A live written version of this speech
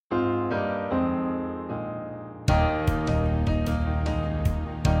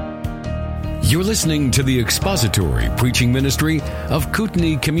You're listening to the expository preaching ministry of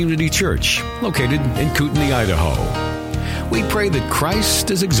Kootenai Community Church, located in Kootenai, Idaho. We pray that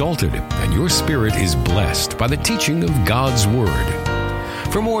Christ is exalted and your spirit is blessed by the teaching of God's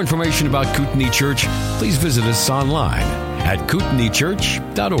Word. For more information about Kootenai Church, please visit us online at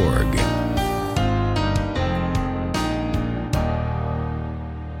kootenaichurch.org.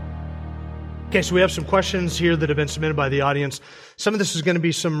 Okay, so we have some questions here that have been submitted by the audience. Some of this is going to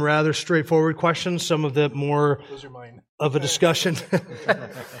be some rather straightforward questions, some of them more of a discussion.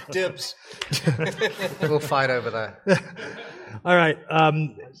 Dibs. We'll fight over that. All right.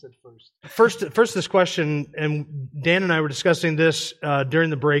 First, this question, and Dan and I were discussing this during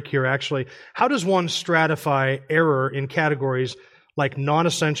the break here, actually. How does one stratify error in categories like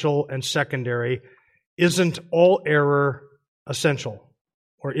non-essential and secondary? Isn't all error essential?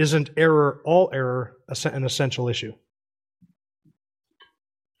 Or isn't all error an essential issue?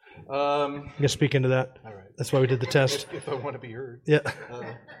 I'm going to speak into that. All right. That's why we did the test. If I want to be heard. Yeah.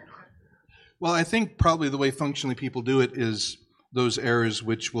 Well, I think probably the way functionally people do it is those errors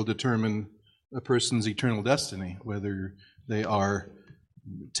which will determine a person's eternal destiny, whether they are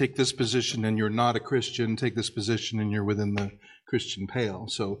take this position and you're not a Christian, take this position and you're within the Christian pale.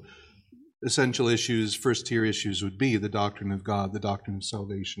 So essential issues, first-tier issues would be the doctrine of God, the doctrine of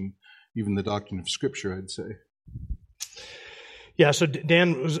salvation, even the doctrine of Scripture, I'd say. Yeah, so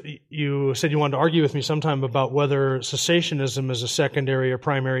Dan, you said you wanted to argue with me sometime about whether cessationism is a secondary or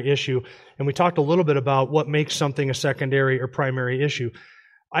primary issue, and we talked a little bit about what makes something a secondary or primary issue.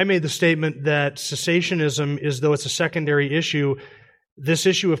 I made the statement that cessationism is, though it's a secondary issue, this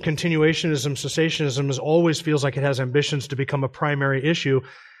issue of continuationism, cessationism, always feels like it has ambitions to become a primary issue,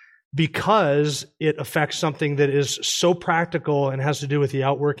 because it affects something that is so practical and has to do with the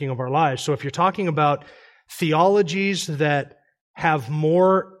outworking of our lives. So if you're talking about theologies that have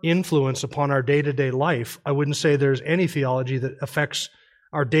more influence upon our day-to-day life, I wouldn't say there's any theology that affects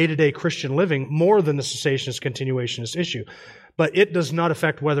our day-to-day Christian living more than the cessationist, continuationist issue. But it does not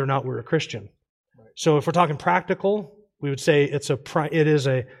affect whether or not we're a Christian. So if we're talking practical, we would say it is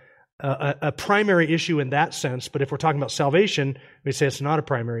a primary issue in that sense, but if we're talking about salvation, we'd say it's not a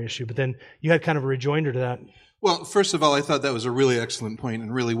primary issue. But then you had kind of a rejoinder to that. Well, first of all, I thought that was a really excellent point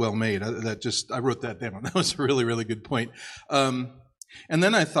and really well made. I wrote that down. That was a really, really good point. And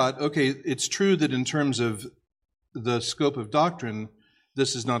then I thought, okay, it's true that in terms of the scope of doctrine,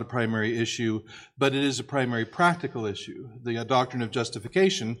 this is not a primary issue, but it is a primary practical issue. The doctrine of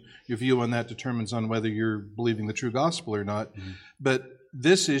justification, your view on that determines on whether you're believing the true gospel or not. Mm-hmm. But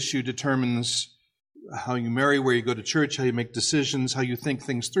this issue determines how you marry, where you go to church, how you make decisions, how you think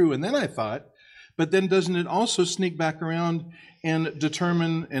things through. And then I thought, but then doesn't it also sneak back around and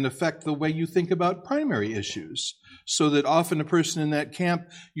determine and affect the way you think about primary issues? So that often a person in that camp,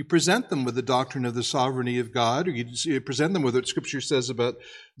 you present them with the doctrine of the sovereignty of God, or you present them with what Scripture says about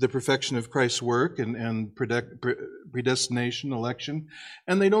the perfection of Christ's work and predestination, election,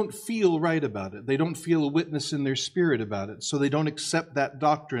 and they don't feel right about it. They don't feel a witness in their spirit about it. So they don't accept that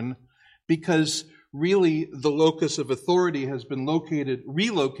doctrine because really the locus of authority has been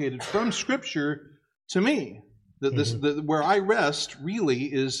relocated from Scripture to me. Where I rest really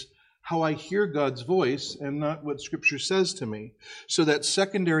is how I hear God's voice and not what Scripture says to me. So that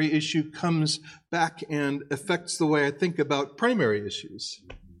secondary issue comes back and affects the way I think about primary issues.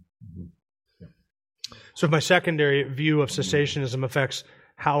 So if my secondary view of cessationism affects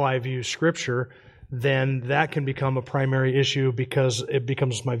how I view Scripture, then that can become a primary issue because it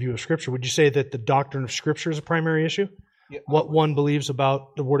becomes my view of Scripture. Would you say that the doctrine of Scripture is a primary issue? Yeah. What one believes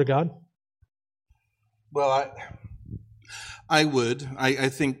about the Word of God? Well, I would. I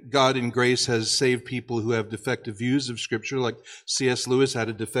think God in grace has saved people who have defective views of Scripture, like C.S. Lewis had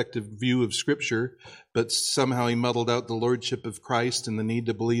a defective view of Scripture, but somehow he muddled out the lordship of Christ and the need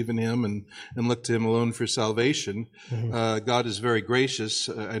to believe in Him and look to Him alone for salvation. Mm-hmm. God is very gracious.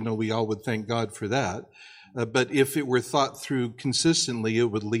 I know we all would thank God for that. But if it were thought through consistently,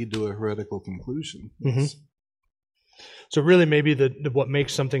 it would lead to a heretical conclusion. Mm-hmm. So really maybe what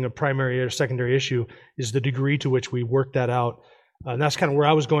makes something a primary or secondary issue is the degree to which we work that out. And that's kind of where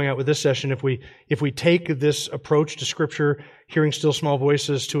I was going at with this session. If we take this approach to Scripture, hearing still small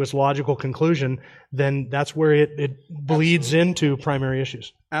voices, to its logical conclusion, then that's where it bleeds into primary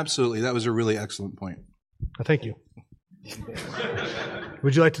issues. Absolutely. That was a really excellent point. Thank you.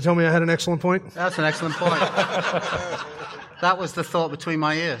 Would you like to tell me I had an excellent point? That's an excellent point. That was the thought between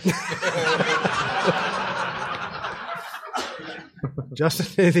my ears.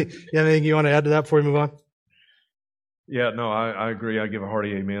 Justin, anything you want to add to that before we move on? Yeah, no, I agree. I give a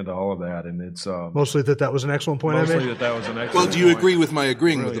hearty amen to all of that, and it's Mostly that was an excellent point I mostly made. that was an excellent. Well, do you point. agree with my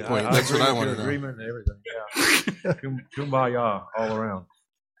agreeing Really, with the point? I That's agree what I with want your to know. agreement and everything. Yeah, kumbaya all around.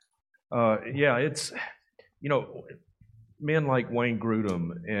 Yeah, it's men like Wayne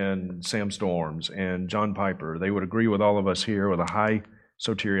Grudem and Sam Storms and John Piper. They would agree with all of us here with a high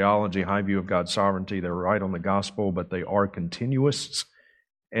soteriology, high view of God's sovereignty. They're right on the gospel, but they are continuists.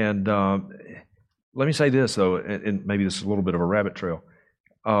 And let me say this, though, and maybe this is a little bit of a rabbit trail.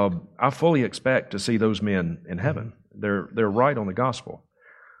 I fully expect to see those men in heaven. They're right on the gospel.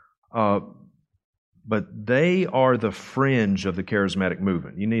 But they are the fringe of the charismatic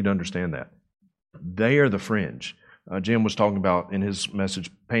movement. You need to understand that. They are the fringe. Jim was talking about in his message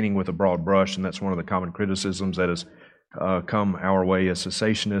painting with a broad brush, and that's one of the common criticisms that has come our way as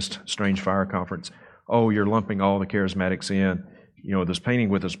cessationist, Strange Fire Conference. Oh, you're lumping all the charismatics in. This painting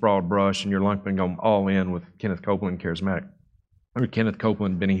with this broad brush, and you're lumping them all in with Kenneth Copeland, charismatic. Or Kenneth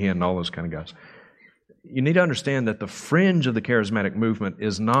Copeland, Benny Hinn, and all those kind of guys. You need to understand that the fringe of the charismatic movement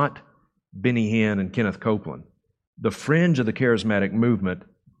is not Benny Hinn and Kenneth Copeland. The fringe of the charismatic movement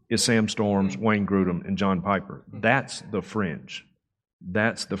is Sam Storms, Wayne Grudem, and John Piper. That's the fringe.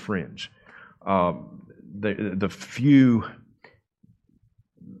 That's the fringe. The few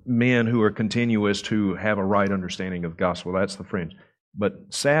men who are continuists who have a right understanding of the gospel, that's the fringe. But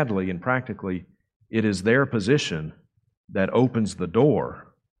sadly and practically, it is their position that opens the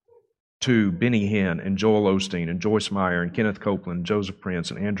door to Benny Hinn and Joel Osteen and Joyce Meyer and Kenneth Copeland, Joseph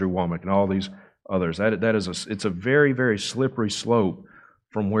Prince and Andrew Womack and all these others. It's a very, very slippery slope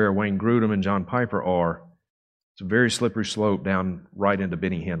from where Wayne Grudem and John Piper are. It's a very slippery slope down right into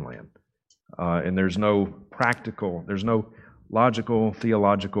Benny Hinn land. And there's no logical,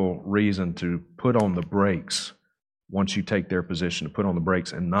 theological reason to put on the brakes once you take their position, to put on the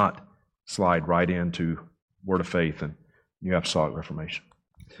brakes and not slide right into Word of Faith and New Apostolic Reformation.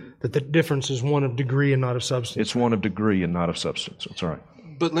 That the difference is one of degree and not of substance. It's one of degree and not of substance. That's right.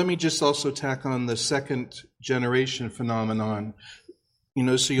 But let me just also tack on the second generation phenomenon.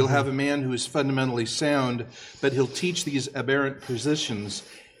 So you'll have a man who is fundamentally sound, but he'll teach these aberrant positions.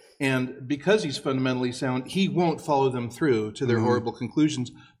 And because he's fundamentally sound, he won't follow them through to their horrible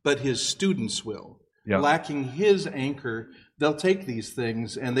conclusions, but his students will. Yeah. Lacking his anchor, they'll take these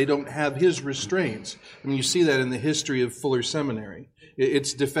things, and they don't have his restraints. I mean, you see that in the history of Fuller Seminary.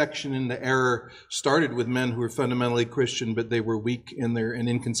 Its defection into error started with men who were fundamentally Christian, but they were weak in and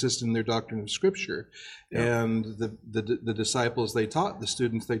inconsistent in their doctrine of Scripture. Yeah. And the disciples they taught, the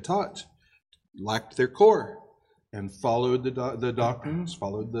students they taught, lacked their core and followed the doctrines,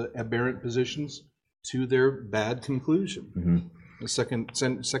 followed the aberrant positions to their bad conclusion. Mm-hmm.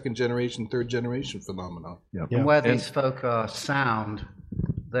 The second generation, third generation phenomenon. Yep. And where these folk are sound,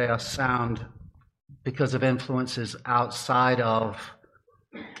 they are sound because of influences outside of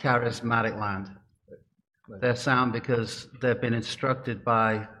charismatic land. They're sound because they've been instructed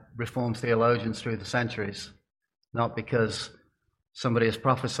by Reformed theologians through the centuries, not because somebody has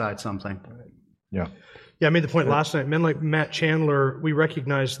prophesied something. Yeah. Yeah, I made the point last night. Men like Matt Chandler, we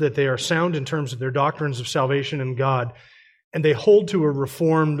recognize that they are sound in terms of their doctrines of salvation and God, and they hold to a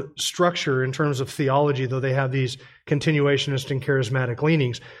Reformed structure in terms of theology, though they have these continuationist and charismatic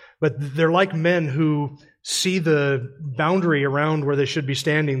leanings. But they're like men who see the boundary around where they should be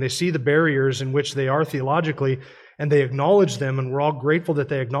standing. They see the barriers in which they are theologically, and they acknowledge them, and we're all grateful that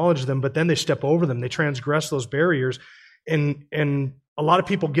they acknowledge them, but then they step over them. They transgress those barriers, and a lot of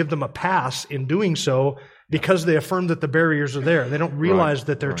people give them a pass in doing so because they affirm that the barriers are there. They don't realize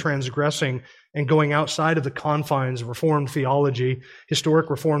that they're transgressing and going outside of the confines of Reformed theology, historic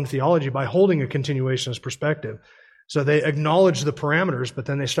Reformed theology, by holding a continuationist perspective. So they acknowledge the parameters, but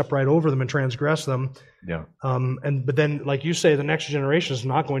then they step right over them and transgress them. Yeah. But then, like you say, the next generation is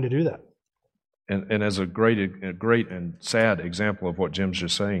not going to do that. And as a great and sad example of what Jim's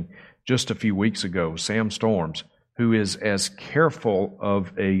just saying, just a few weeks ago, Sam Storms, who is as careful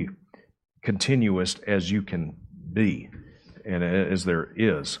of a continuist as you can be, and as there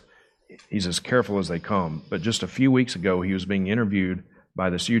is, he's as careful as they come. But just a few weeks ago, he was being interviewed by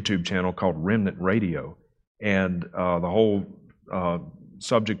this YouTube channel called Remnant Radio, and the whole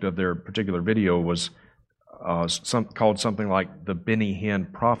subject of their particular video was called something like the Benny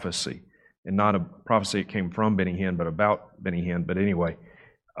Hinn prophecy, and not a prophecy that came from Benny Hinn, but about Benny Hinn. But anyway,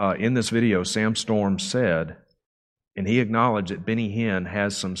 in this video, Sam Storms said, and he acknowledged that Benny Hinn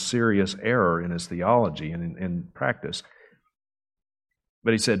has some serious error in his theology and in practice.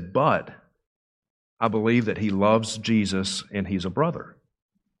 But he said, but I believe that he loves Jesus and he's a brother.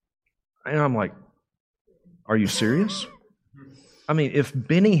 And I'm like, are you serious? I mean, if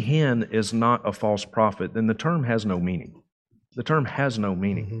Benny Hinn is not a false prophet, then the term has no meaning. The term has no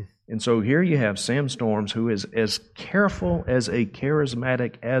meaning. Mm-hmm. And so here you have Sam Storms, who is as careful as a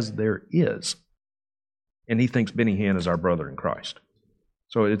charismatic as there is, and he thinks Benny Hinn is our brother in Christ.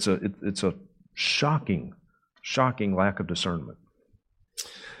 So it's a shocking lack of discernment.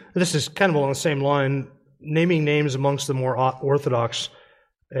 This is kind of along the same line, naming names amongst the more orthodox.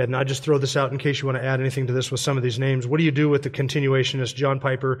 And I just throw this out in case you want to add anything to this with some of these names. What do you do with the continuationists, John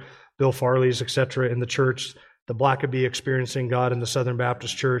Piper, Bill Farley's, etc., in the church, the Blackaby Experiencing God in the Southern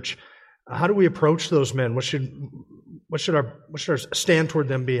Baptist Church? How do we approach those men? What should our stand toward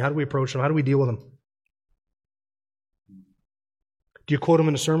them be? How do we approach them? How do we deal with them? Do you quote them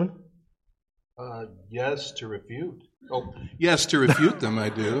in a sermon? Yes, to refute. Oh, yes, to refute them. I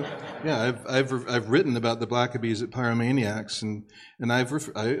do. Yeah, I've written about the Blackabys at Pyromaniacs, and I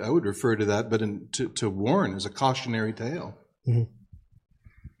would refer to that, but to warn as a cautionary tale. Mm-hmm.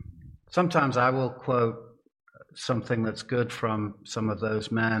 Sometimes I will quote something that's good from some of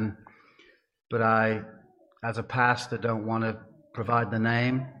those men, but I, as a pastor, don't want to provide the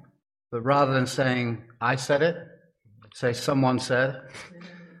name. But rather than saying I said it, say someone said.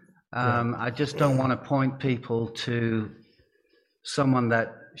 I just don't want to point people to someone that,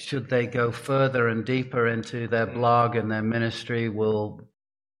 should they go further and deeper into their blog and their ministry, will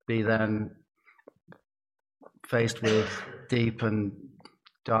be then faced with deep and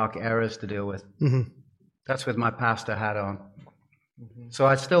dark errors to deal with. Mm-hmm. That's with my pastor hat on. Mm-hmm. So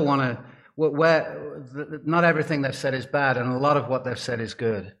I still want to, not everything they've said is bad, and a lot of what they've said is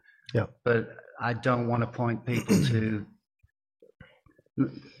good. Yeah. But I don't want to point people to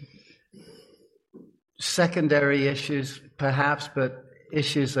secondary issues, perhaps, but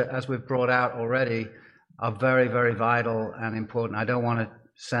issues that, as we've brought out already, are very, very vital and important. I don't want to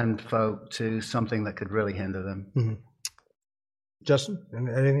send folk to something that could really hinder them. Mm-hmm. Justin,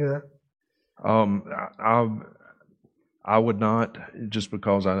 anything to that? I would not, just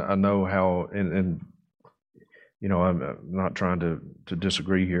because I know how, and you know, I'm not trying to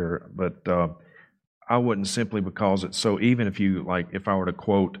disagree here, but I wouldn't, simply because it's so, even if I were to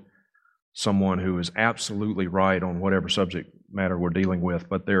quote someone who is absolutely right on whatever subject matter we're dealing with,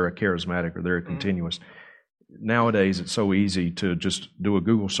 but they're a charismatic or they're a continuous. Nowadays, it's so easy to just do a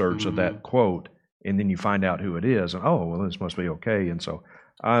Google search of that quote, and then you find out who it is, and oh, well, this must be okay. And so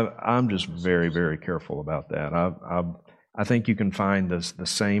I'm just very, very careful about that. I think you can find the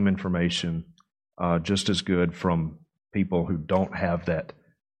same information just as good from people who don't have that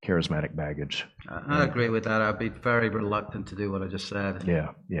charismatic baggage. I agree with that. I'd be very reluctant to do what I just said.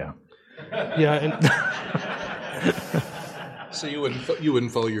 Yeah. Yeah, and So you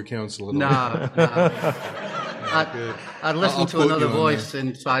wouldn't follow your counsel at all? No. I'd listen to another voice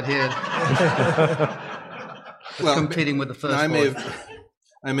inside here. Well, competing with the first voice.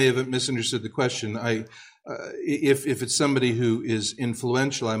 I may have misunderstood the question. If it's somebody who is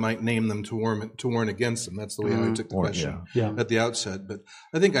influential, I might name them to warn against them. That's the way I took the question at the outset. But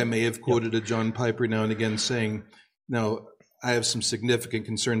I think I may have quoted a John Piper now and again saying, "No, I have some significant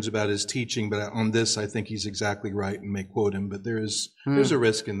concerns about his teaching, but on this, I think he's exactly right," and may quote him. But there's a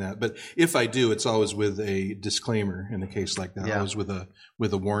risk in that. But if I do, it's always with a disclaimer in a case like that. Always with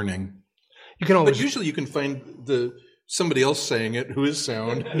a warning. you can always. But usually, you can find somebody else saying it who is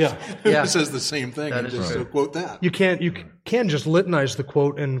sound, Yeah. who says the same thing, and just quote that. You can just litanize the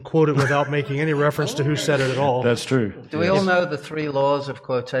quote and quote it without making any reference to who said it at all. That's true. Do we all know the 3 laws of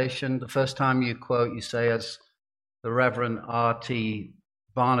quotation? The first time you quote, you say, as the Reverend R.T.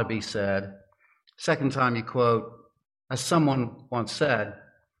 Barnaby said. Second time you quote, as someone once said.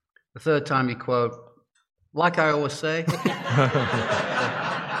 The third time you quote, like I always say.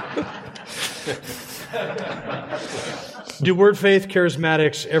 Do Word Faith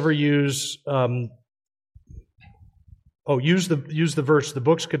charismatics ever use the verse, the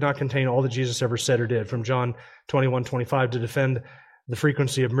books could not contain all that Jesus ever said or did, from John 21:25, to defend the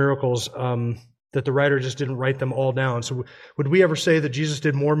frequency of miracles, that the writer just didn't write them all down. So would we ever say that Jesus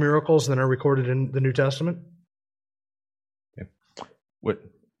did more miracles than are recorded in the New Testament? Well,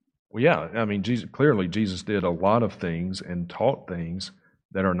 yeah. I mean, Jesus did a lot of things and taught things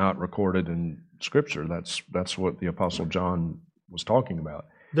that are not recorded in Scripture. That's what the Apostle John was talking about.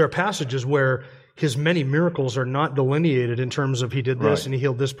 There are passages where his many miracles are not delineated in terms of he did this and he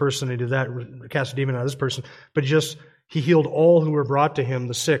healed this person, he did that, cast a demon out of this person, but just he healed all who were brought to him,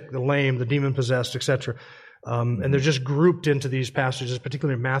 the sick, the lame, the demon-possessed, etc. And they're just grouped into these passages,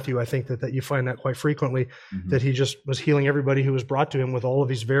 particularly in Matthew. I think that you find that quite frequently, that he just was healing everybody who was brought to him with all of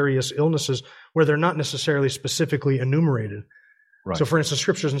these various illnesses where they're not necessarily specifically enumerated. Right. So, for instance,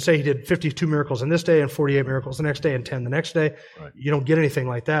 Scripture doesn't say he did 52 miracles in this day and 48 miracles the next day and 10 the next day. Right. You don't get anything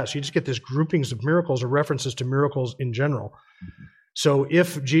like that. So you just get these groupings of miracles or references to miracles in general. Mm-hmm. So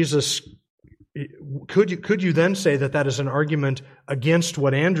if Jesus, could you then say that is an argument against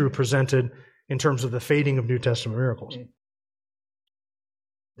what Andrew presented in terms of the fading of New Testament miracles?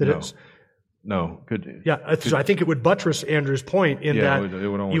 No. So I think it would buttress Andrew's point in that it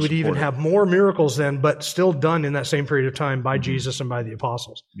would you would even have more miracles then, but still done in that same period of time by Jesus and by the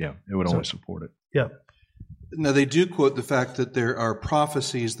apostles. Yeah, it would only support it. Yeah. Now, they do quote the fact that there are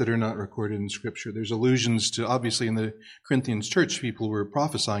prophecies that are not recorded in Scripture. There's allusions to, obviously, in the Corinthians church, people were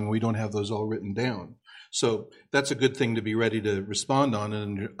prophesying. We don't have those all written down. So that's a good thing to be ready to respond on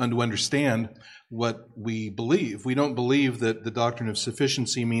and to understand what we believe. We don't believe that the doctrine of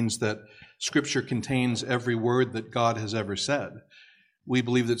sufficiency means that Scripture contains every word that God has ever said. We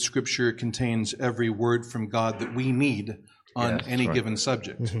believe that Scripture contains every word from God that we need on any given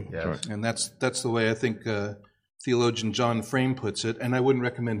subject. Mm-hmm. Yes. And that's the way I think theologian John Frame puts it, and I wouldn't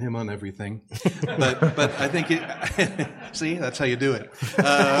recommend him on everything. But I think see, that's how you do it.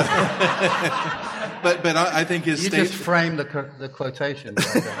 But I think his You just framed the quotation.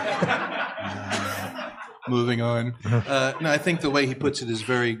 Moving on. No, I think the way he puts it is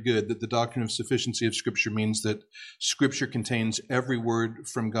very good, that the doctrine of sufficiency of Scripture means that Scripture contains every word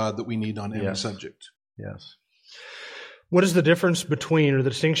from God that we need on any subject. Yes. What is the difference between, or the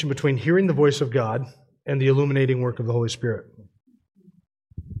distinction between, hearing the voice of God and the illuminating work of the Holy Spirit?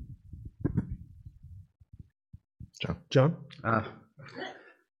 John?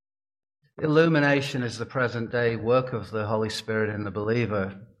 Illumination is the present day work of the Holy Spirit in the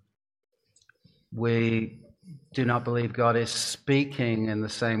believer. We do not believe God is speaking in the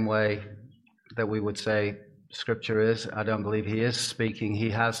same way that we would say Scripture is. I don't believe He is speaking. He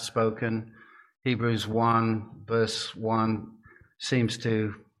has spoken. Hebrews 1, verse 1 seems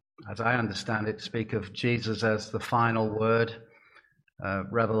to, as I understand it, speak of Jesus as the final word.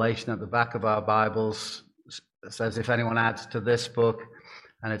 Revelation at the back of our Bibles says, if anyone adds to this book,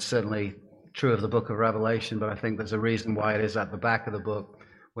 and it's certainly true of the book of Revelation, but I think there's a reason why it is at the back of the book.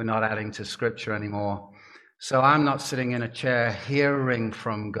 We're not adding to Scripture anymore. So I'm not sitting in a chair hearing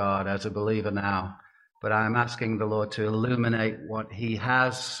from God as a believer now, but I'm asking the Lord to illuminate what He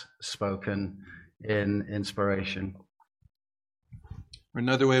has spoken in inspiration.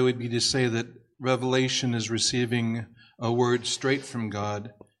 Another way would be to say that revelation is receiving a word straight from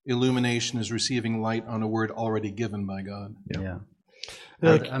God. Illumination is receiving light on a word already given by God. Yeah.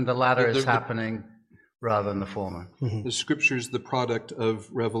 And the latter is happening rather than the former. Mm-hmm. The Scripture is the product of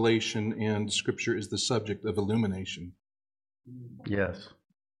revelation, and Scripture is the subject of illumination. Yes.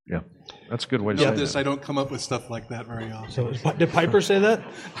 Yeah, that's a good way to say this. that. I don't come up with stuff like that very often. So, did Piper say that?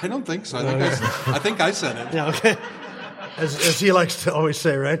 I don't think so. I think I said it. Yeah, okay. As he likes to always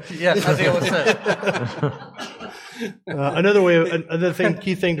say, right? Yes, as he always says. Another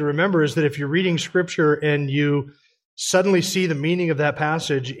key thing to remember is that if you're reading Scripture and you suddenly see the meaning of that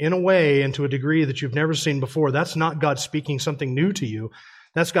passage in a way and to a degree that you've never seen before, that's not God speaking something new to you.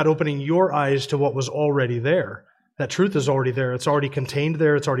 That's God opening your eyes to what was already there. That truth is already there. It's already contained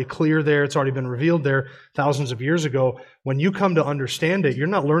there. It's already clear there. It's already been revealed there thousands of years ago. When you come to understand it, you're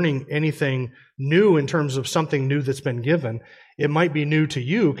not learning anything new in terms of something new that's been given. It might be new to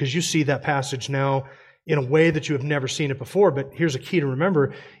you because you see that passage now in a way that you have never seen it before. But here's a key to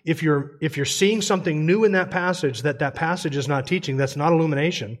remember. If you're seeing something new in that passage that passage is not teaching, that's not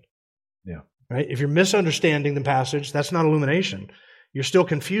illumination. Yeah. Right? If you're misunderstanding the passage, that's not illumination. You're still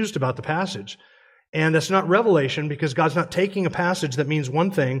confused about the passage. And that's not revelation, because God's not taking a passage that means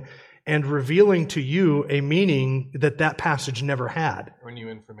one thing and revealing to you a meaning that passage never had. Or new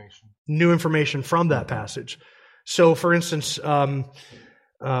information. New information from that passage. So, for instance, what's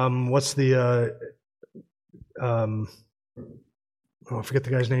the... I forget the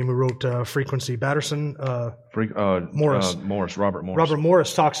guy's name who wrote Frequency. Batterson? Morris. Robert Morris. Robert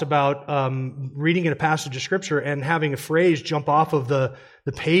Morris talks about reading in a passage of Scripture and having a phrase jump off of the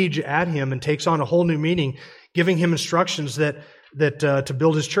page at him and takes on a whole new meaning, giving him instructions that to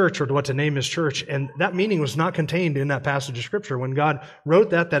build his church or to what to name his church. And that meaning was not contained in that passage of Scripture. When God wrote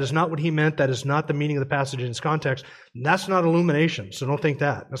that is not what He meant. That is not the meaning of the passage in its context. That's not illumination. So don't think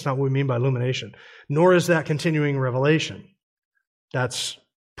that. That's not what we mean by illumination. Nor is that continuing revelation. That's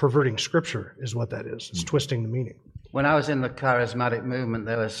perverting Scripture is what that is. It's twisting the meaning. When I was in the charismatic movement,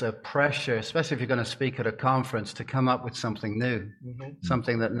 there was a pressure, especially if you're going to speak at a conference, to come up with something new,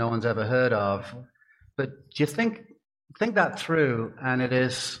 something that no one's ever heard of. But do you think that through, and it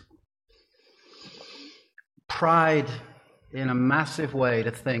is pride in a massive way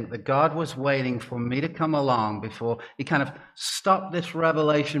to think that God was waiting for me to come along before he kind of stopped this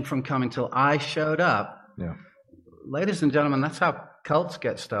revelation from coming till I showed up. Yeah. Ladies and gentlemen, that's how cults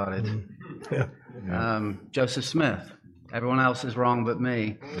get started. Yeah. Joseph Smith. Everyone else is wrong but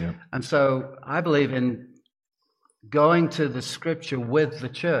me. Yeah. And so I believe in going to the scripture with the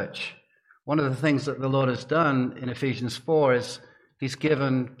church. One of the things that the Lord has done in Ephesians 4 is he's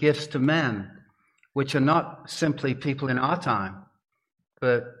given gifts to men, which are not simply people in our time,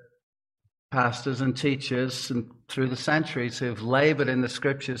 but pastors and teachers and through the centuries who've labored in the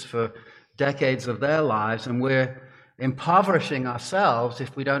scriptures for decades of their lives, and we're impoverishing ourselves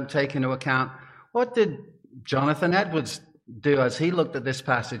if we don't take into account what did Jonathan Edwards do as he looked at this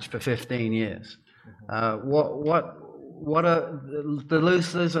passage for 15 years. What are the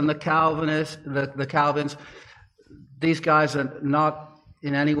Luthers and the Calvinists, the Calvins? These guys are not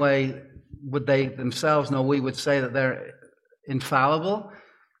in any way would they themselves, nor we would say that they're infallible.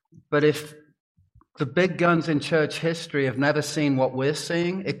 But if the big guns in church history have never seen what we're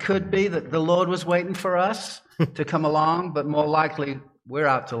seeing, it could be that the Lord was waiting for us to come along, but more likely we're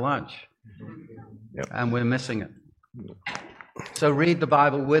out to lunch. Yep. And we're missing it. So read the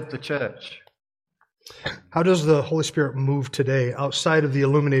Bible with the church. How does the Holy Spirit move today outside of the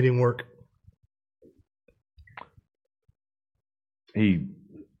illuminating work? He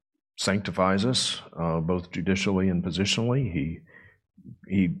sanctifies us, both judicially and positionally.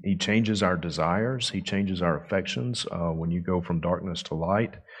 He changes our desires. He changes our affections. When you go from darkness to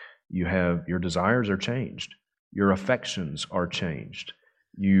light, your desires are changed. Your affections are changed.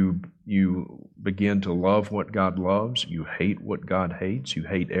 You begin to love what God loves. You hate what God hates. You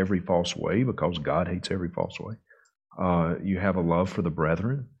hate every false way because God hates every false way. You have a love for the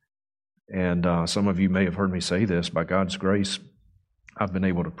brethren. And some of you may have heard me say this. By God's grace, I've been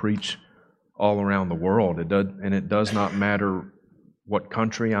able to preach all around the world. It does not matter what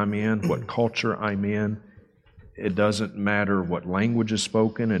country I'm in, what culture I'm in. It doesn't matter what language is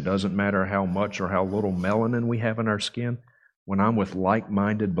spoken. It doesn't matter how much or how little melanin we have in our skin. When I'm with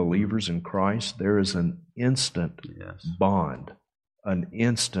like-minded believers in Christ, there is an instant bond, an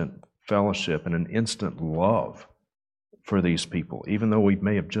instant fellowship, and an instant love for these people. Even though we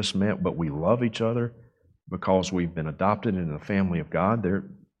may have just met, but we love each other because we've been adopted into the family of God.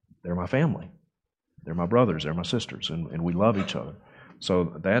 They're my family. They're my brothers. They're my sisters, and we love each other.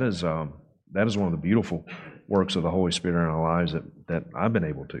 So that is one of the beautiful works of the Holy Spirit in our lives that I've been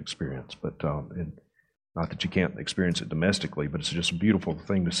able to experience. But not that you can't experience it domestically, but it's just a beautiful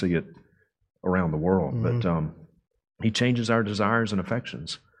thing to see it around the world. Mm-hmm. But He changes our desires and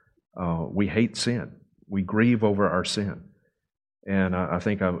affections. We hate sin. We grieve over our sin. And I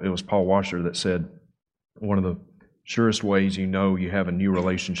think it was Paul Washer that said, one of the surest ways you know you have a new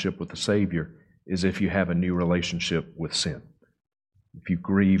relationship with the Savior is if you have a new relationship with sin. If you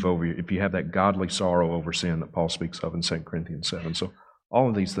grieve if you have that godly sorrow over sin that Paul speaks of in 2 Corinthians 7. So all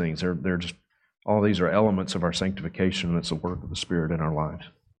of these things, all of these are elements of our sanctification, and it's the work of the Spirit in our lives.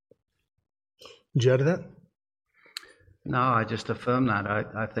 Did you add to that? No, I just affirm that.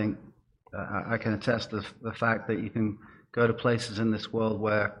 I think I can attest to the fact that you can go to places in this world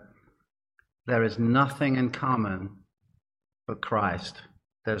where there is nothing in common but Christ.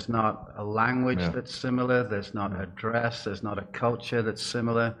 There's not a language that's similar. There's not a dress. There's not a culture that's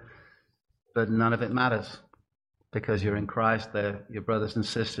similar. But none of it matters because you're in Christ. They're your brothers and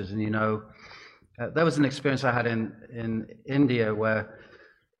sisters. And there was an experience I had in India where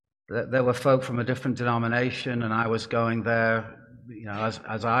there were folk from a different denomination, and I was going there,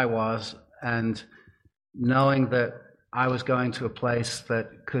 as I was, and knowing that I was going to a place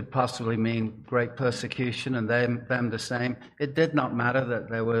that could possibly mean great persecution, and them the same. It did not matter that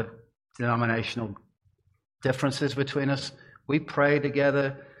there were denominational differences between us. We prayed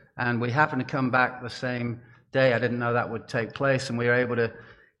together, and we happened to come back the same day. I didn't know that would take place, and we were able to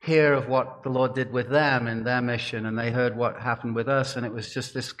hear of what the Lord did with them in their mission, and they heard what happened with us, and it was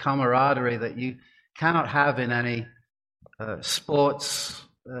just this camaraderie that you cannot have in any sports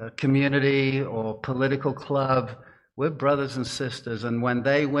community or political club. We're brothers and sisters, and when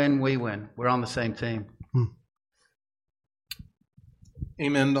they win, we win. We're on the same team.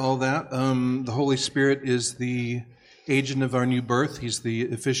 Amen to all that. The Holy Spirit is the agent of our new birth. He's the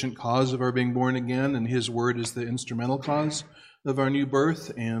efficient cause of our being born again, and His Word is the instrumental cause of our new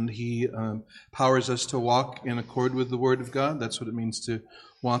birth, and He powers us to walk in accord with the Word of God. That's what it means to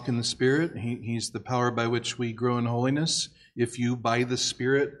walk in the Spirit. He's the power by which we grow in holiness. If you, by the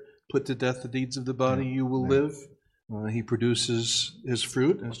Spirit, put to death the deeds of the body, you will live. He produces His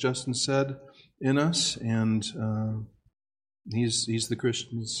fruit, as Justin said, in us, and He's the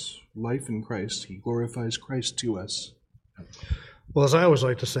Christian's life in Christ. He glorifies Christ to us. Well, as I always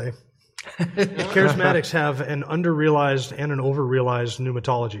like to say, charismatics have an underrealized and an overrealized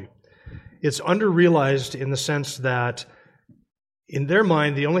pneumatology. It's underrealized in the sense that in their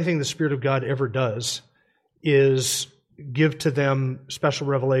mind, the only thing the Spirit of God ever does is give to them special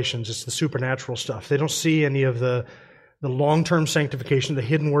revelations. It's the supernatural stuff. They don't see any of the long-term sanctification, the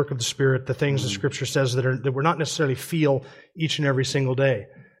hidden work of the Spirit, the things the Scripture says that we're not necessarily feel each and every single day.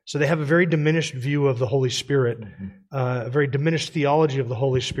 So they have a very diminished view of the Holy Spirit, a very diminished theology of the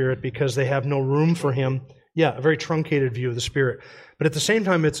Holy Spirit because they have no room for Him. Yeah, a very truncated view of the Spirit. But at the same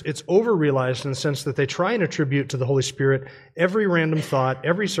time, it's over-realized in the sense that they try and attribute to the Holy Spirit every random thought,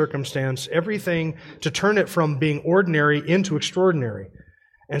 every circumstance, everything to turn it from being ordinary into extraordinary.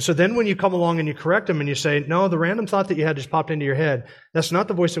 And so then when you come along and you correct them and you say, no, the random thought that you had just popped into your head, that's not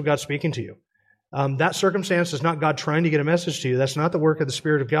the voice of God speaking to you. That circumstance is not God trying to get a message to you. That's not the work of the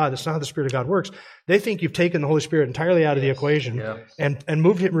Spirit of God. That's not how the Spirit of God works. They think you've taken the Holy Spirit entirely out of the equation and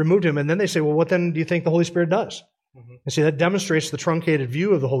removed Him. And then they say, well, what then do you think the Holy Spirit does? Mm-hmm. And see, that demonstrates the truncated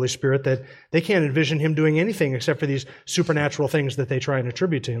view of the Holy Spirit, that they can't envision Him doing anything except for these supernatural things that they try and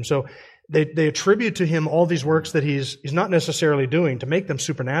attribute to Him. So they attribute to Him all these works that He's not necessarily doing to make them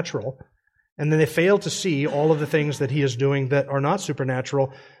supernatural. And then they fail to see all of the things that He is doing that are not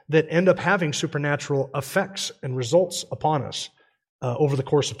supernatural, that end up having supernatural effects and results upon us over the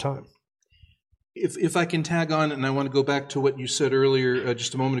course of time. If I can tag on, and I want to go back to what you said earlier,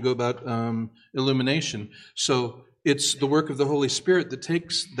 just a moment ago about illumination. So it's the work of the Holy Spirit that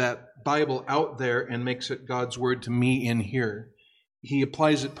takes that Bible out there and makes it God's Word to me in here. He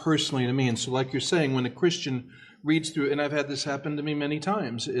applies it personally to me. And so like you're saying, when a Christian reads through, and I've had this happen to me many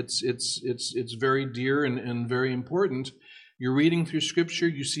times, it's very dear and very important. You're reading through Scripture,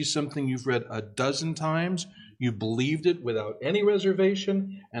 you see something you've read a dozen times, you believed it without any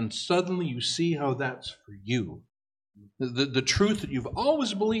reservation, and suddenly you see how that's for you. The truth that you've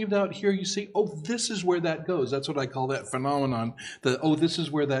always believed out here, you see, oh, this is where that goes. That's what I call that phenomenon, this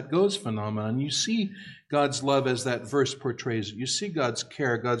is where that goes phenomenon. You see God's love as that verse portrays it. You see God's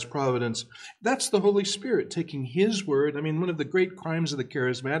care, God's providence. That's the Holy Spirit taking His Word. I mean, one of the great crimes of the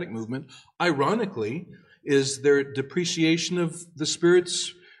charismatic movement, ironically, is their depreciation of the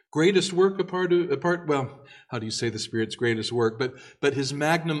Spirit's greatest work how do you say the Spirit's greatest work? But His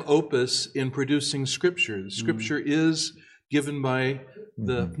magnum opus in producing Scripture. Scripture is given by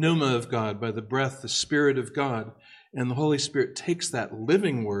the pneuma of God, by the breath, the Spirit of God. And the Holy Spirit takes that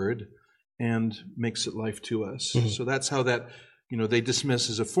living Word and makes it life to us. Mm-hmm. So that's how that, they dismiss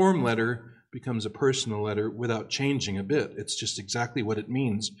as a form letter becomes a personal letter without changing a bit. It's just exactly what it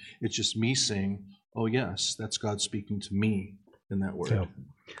means. It's just me saying, oh yes, that's God speaking to me in that word. Yeah.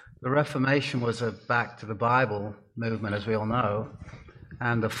 The Reformation was a back to the Bible movement, as we all know,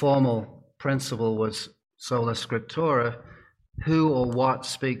 and the formal principle was sola scriptura, who or what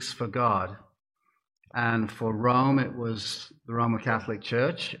speaks for God. And for Rome, it was the Roman Catholic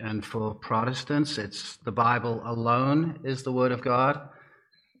Church, and for Protestants, it's the Bible alone is the Word of God.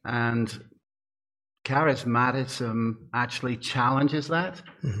 And charismatism actually challenges that,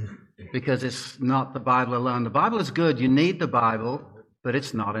 because it's not the Bible alone. The Bible is good, you need the Bible, but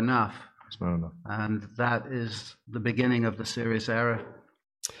it's not enough. It's not enough. And that is the beginning of the serious error.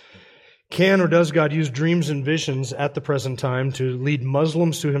 Can or does God use dreams and visions at the present time to lead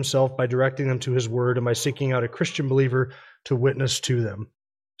Muslims to Himself by directing them to His Word and by seeking out a Christian believer to witness to them?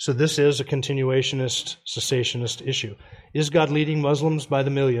 So this is a continuationist, cessationist issue. Is God leading Muslims by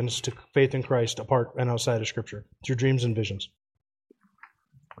the millions to faith in Christ apart and outside of Scripture through dreams and visions?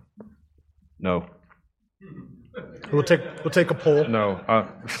 No. We'll take a poll. No.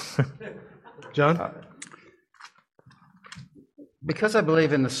 John? Because I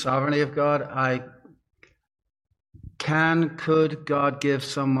believe in the sovereignty of God, could God give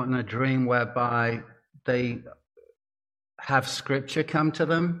someone a dream whereby they have Scripture come to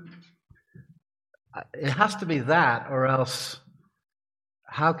them? It has to be that, or else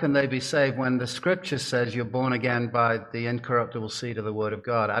how can they be saved when the Scripture says you're born again by the incorruptible seed of the Word of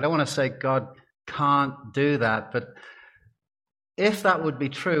God? I don't want to say God can't do that, but if that would be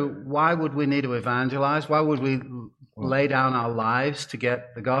true, why would we need to evangelize? Why would we lay down our lives to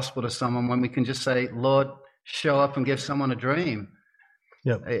get the gospel to someone when we can just say, Lord, show up and give someone a dream?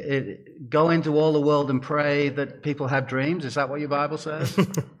 Yep. Go into all the world and pray that people have dreams? Is that what your Bible says? Sorry.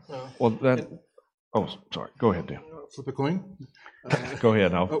 Go ahead, Dan. Flip a coin? Go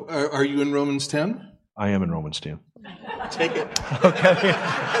ahead now. Are you in Romans 10? I am in Romans 10. Take it. Okay.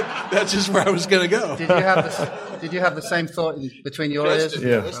 That's just where I was going to go. Did you have the same thought between your ears?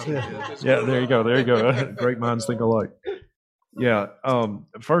 Yeah, there you go. Great minds think alike. Yeah.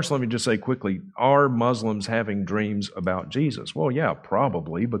 First, let me just say quickly, are Muslims having dreams about Jesus? Well, yeah,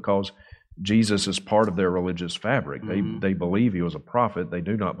 probably, because Jesus is part of their religious fabric. They believe he was a prophet. They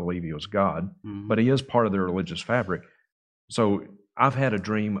do not believe he was God, but he is part of their religious fabric. So I've had a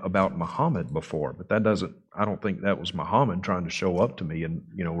dream about Muhammad before, but I don't think that was Muhammad trying to show up to me and,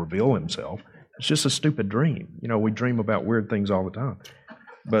 reveal himself. It's just a stupid dream. We dream about weird things all the time.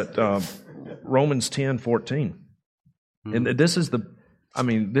 But Romans 10:14. And this is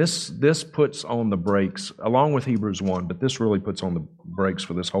this puts on the brakes, along with Hebrews 1, but this really puts on the brakes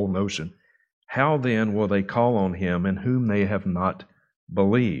for this whole notion. How then will they call on him in whom they have not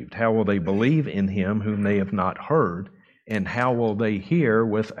believed? How will they believe in him whom they have not heard? And how will they hear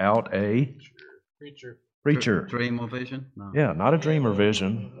without a preacher? Dream or vision? No. Yeah, not a dream or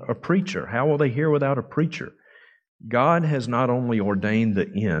vision, a preacher. How will they hear without a preacher? God has not only ordained the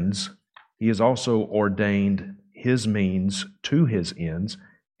ends, he has also ordained his means to his ends,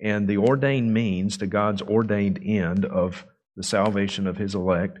 and the ordained means to God's ordained end of the salvation of his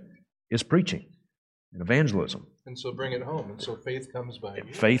elect is preaching and evangelism. And so bring it home. And so faith comes by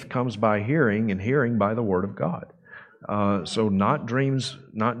hearing. Faith comes by hearing, and hearing by the word of God. So not dreams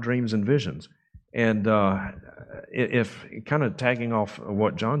and visions. And if kind of tagging off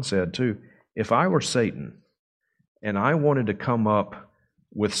what John said too, if I were Satan and I wanted to come up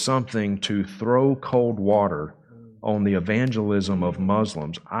with something to throw cold water on the evangelism of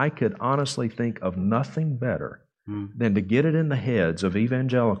Muslims, I could honestly think of nothing better than to get it in the heads of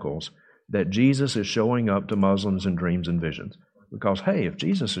evangelicals that Jesus is showing up to Muslims in dreams and visions. Because, hey, if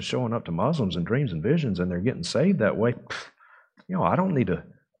Jesus is showing up to Muslims in dreams and visions and they're getting saved that way, I don't need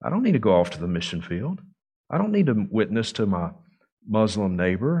to go off to the mission field. I don't need to witness to my Muslim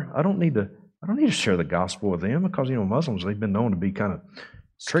neighbor. I don't need to share the gospel with them because, Muslims, they've been known to be kind of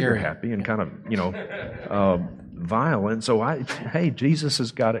trigger happy and kind of, violent. So Jesus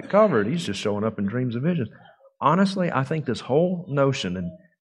has got it covered. He's just showing up in dreams and visions. Honestly, I think this whole notion, and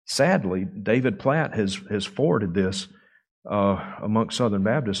sadly, David Platt has forwarded this amongst Southern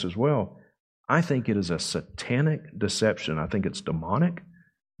Baptists as well. I think it is a satanic deception. I think it's demonic,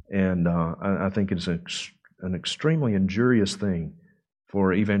 and I think it's an extremely injurious thing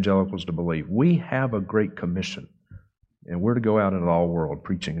for evangelicals to believe. We have a great commission, and we're to go out into all world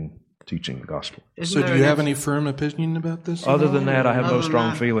preaching and teaching the gospel. So do you have any firm opinion about this? Other than that, I have no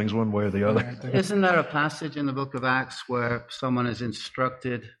strong feelings one way or the other. Isn't there a passage in the book of Acts where someone is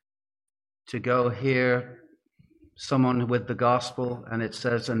instructed to go hear someone with the gospel, and it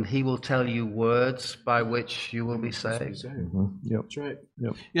says, and he will tell you words by which you will be saved? Yep. That's right.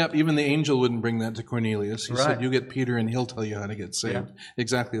 Yep. Yep. Even the angel wouldn't bring that to Cornelius. He said, you get Peter and he'll tell you how to get saved. Yeah.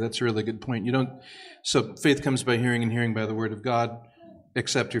 Exactly. That's a really good point. So faith comes by hearing and hearing by the word of God,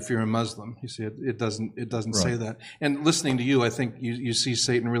 except if you're a Muslim. You see, it doesn't right. say that. And listening to you, I think you see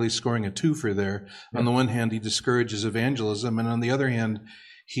Satan really scoring a twofer there. Yeah. On the one hand, he discourages evangelism, and on the other hand,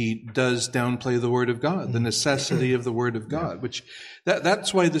 he does downplay the Word of God, the necessity of the Word of God, which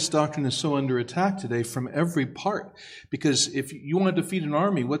that's why this doctrine is so under attack today from every part. Because if you want to defeat an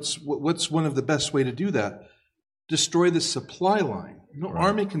army, what's one of the best way to do that? Destroy the supply line. No right.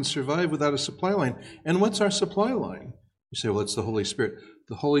 army can survive without a supply line. And what's our supply line? You say, well, it's the Holy Spirit.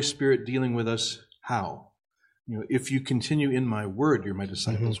 The Holy Spirit dealing with us how? If you continue in my word, you're my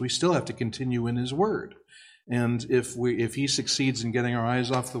disciples. We still have to continue in his word. And if he succeeds in getting our eyes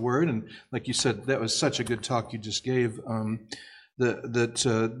off the word, and like you said, that was such a good talk you just gave,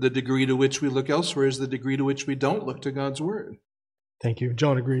 the degree to which we look elsewhere is the degree to which we don't look to God's word. Thank you.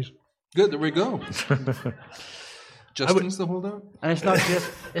 John agrees. Good, there we go. Justin's the holdout? And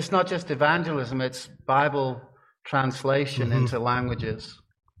it's not just evangelism, it's Bible translation into languages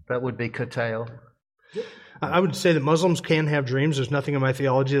that would be curtailed. I would say that Muslims can have dreams. There's nothing in my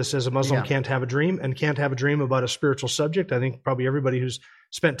theology that says a Muslim can't have a dream and can't have a dream about a spiritual subject. I think probably everybody who's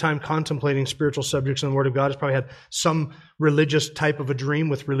spent time contemplating spiritual subjects in the Word of God has probably had some religious type of a dream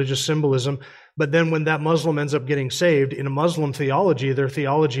with religious symbolism. But then when that Muslim ends up getting saved, in a Muslim theology, their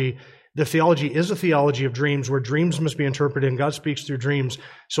theology is a theology of dreams where dreams must be interpreted and God speaks through dreams.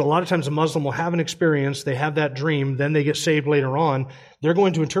 So a lot of times a Muslim will have an experience, they have that dream, then they get saved later on. They're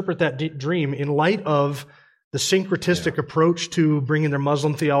going to interpret that dream in light of the syncretistic approach to bringing their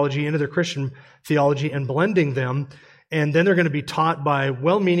Muslim theology into their Christian theology and blending them. And then they're going to be taught by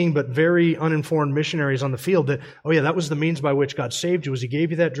well-meaning but very uninformed missionaries on the field that, oh yeah, that was the means by which God saved you, was he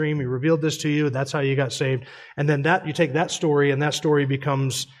gave you that dream, he revealed this to you, that's how you got saved. And then you take that story, and that story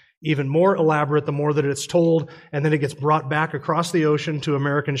becomes even more elaborate the more that it's told, and then it gets brought back across the ocean to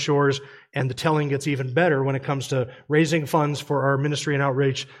American shores, and the telling gets even better when it comes to raising funds for our ministry and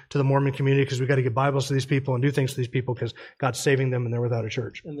outreach to the Mormon community, because we've got to get Bibles to these people and do things to these people because God's saving them and they're without a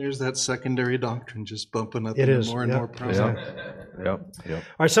church. And there's that secondary doctrine just bumping up It into is, more and yep. more prominent. Yep. All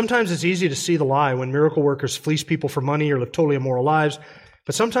right, sometimes it's easy to see the lie when miracle workers fleece people for money or live totally immoral lives.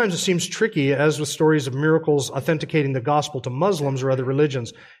 But sometimes it seems tricky, as with stories of miracles authenticating the gospel to Muslims or other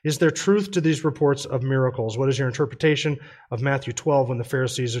religions. Is there truth to these reports of miracles? What is your interpretation of Matthew 12 when the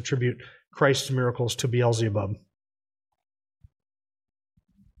Pharisees attribute Christ's miracles to Beelzebub?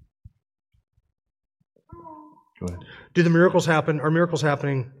 Go ahead. Do the miracles happen? Are miracles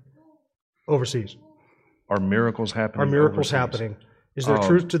happening overseas? Are miracles happening? Are miracles overseas? happening? Is there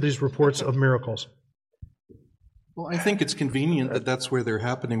truth to these reports of miracles? Well, I think it's convenient that that's where they're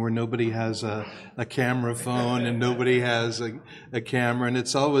happening, where nobody has a camera phone and nobody has a camera. And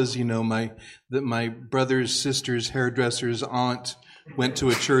it's always, my brother's sister's hairdresser's aunt went to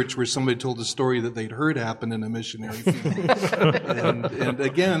a church where somebody told a story that they'd heard happen in a missionary field. and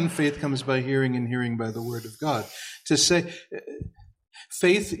again, faith comes by hearing and hearing by the word of God. To say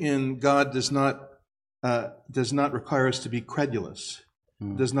faith in God does not require us to be credulous.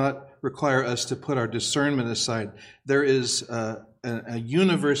 Does not require us to put our discernment aside. There is a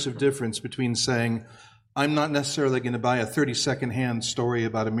universe of difference between saying, I'm not necessarily going to buy a 30-second hand story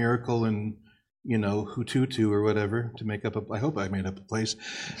about a miracle in, Hututu or whatever to make up I hope I made up a place.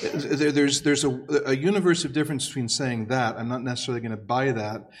 There's a universe of difference between saying that, I'm not necessarily going to buy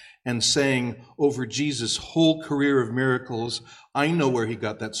that, and saying over Jesus' whole career of miracles, I know where he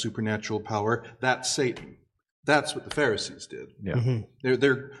got that supernatural power. That's Satan. That's what the Pharisees did. Yeah. Mm-hmm.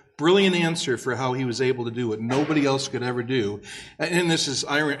 Their brilliant answer for how he was able to do what nobody else could ever do. And this is,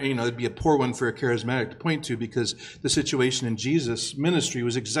 it'd be a poor one for a charismatic to point to, because the situation in Jesus' ministry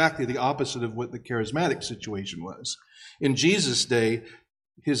was exactly the opposite of what the charismatic situation was. In Jesus' day,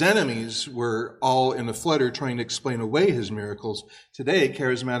 his enemies were all in a flutter trying to explain away his miracles. Today,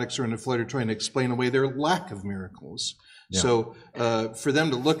 charismatics are in a flutter trying to explain away their lack of miracles. Yeah. So for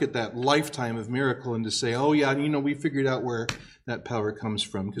them to look at that lifetime of miracle and to say, oh, yeah, we figured out where that power comes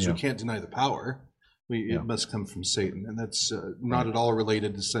from, because we can't deny the power. It must come from Satan. And that's not at all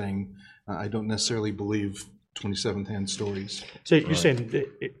related to saying I don't necessarily believe 27th hand stories. So you're saying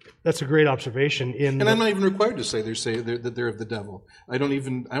that's a great observation. And I'm not even required to say that they're of the devil. I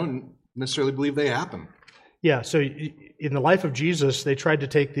don't necessarily believe they happen. Yeah, so in the life of Jesus, they tried to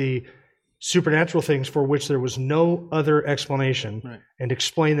take the supernatural things for which there was no other explanation, right, and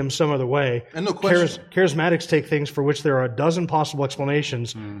explain them some other way. And no question. Charismatics take things for which there are a dozen possible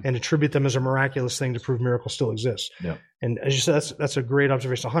explanations and attribute them as a miraculous thing to prove miracles still exist. Yeah. And as you said, that's a great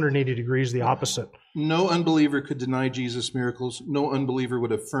observation. 180 degrees, the opposite. No unbeliever could deny Jesus' miracles. No unbeliever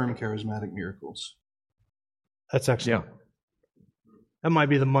would affirm charismatic miracles. That's excellent. Yeah. That might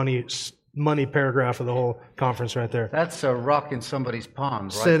be the money paragraph of the whole conference right there. That's a rock in somebody's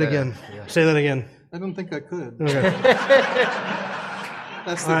pond. Say it again. Yeah. Say that again. I don't think I could. Okay.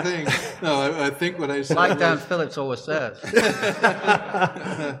 That's the thing. No, I think what I said. Like Dan Phillips always says.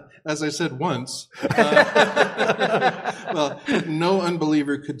 As I said once. Well, no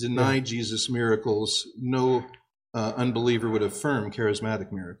unbeliever could deny Jesus' miracles. No unbeliever would affirm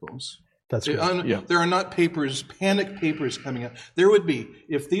charismatic miracles. That's good. There are not panic papers coming out. There would be,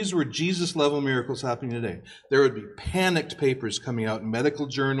 if these were Jesus-level miracles happening today, there would be panicked papers coming out in medical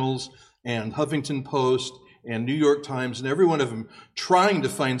journals and Huffington Post and New York Times and every one of them trying to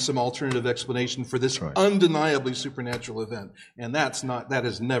find some alternative explanation for this undeniably supernatural event. And that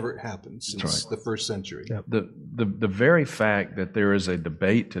has never happened since the first century. Yeah. The very fact that there is a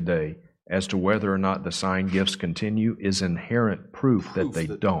debate today as to whether or not the sign gifts continue is inherent proof that they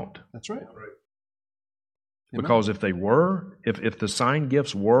don't. That's right. Because if they were, if the sign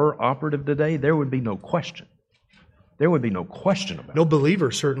gifts were operative today, there would be no question. There would be no question about it. No believer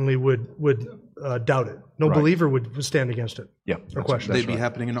certainly would doubt it. No believer would stand against it. Yeah, or question. They'd be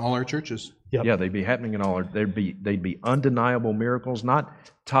happening in all our churches. Yep. Yeah, they'd be happening in all our. They'd be undeniable miracles, not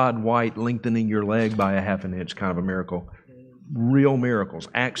Todd White lengthening your leg by a half an inch kind of a miracle. Real miracles.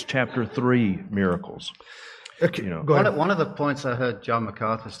 Acts chapter 3 miracles. Okay, go ahead. One of the points I heard John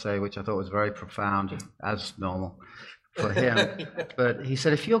MacArthur say, which I thought was very profound, as normal for him, but he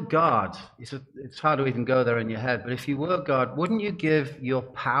said, if you're God, he said, it's hard to even go there in your head, but if you were God, wouldn't you give your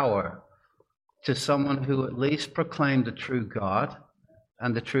power to someone who at least proclaimed the true God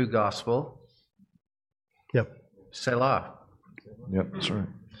and the true gospel? Yep. Selah. Yep, that's right.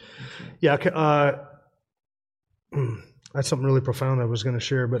 Yeah, that's something really profound I was going to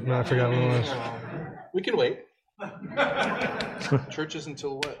share, but no, I forgot what it was. We can wait. Churches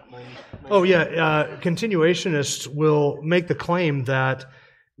until what? Oh, yeah. Continuationists will make the claim that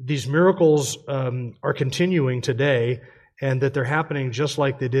these miracles are continuing today and that they're happening just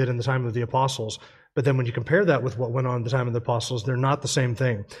like they did in the time of the apostles. But then when you compare that with what went on in the time of the apostles, they're not the same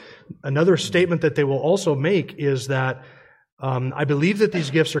thing. Another statement that they will also make is that I believe that these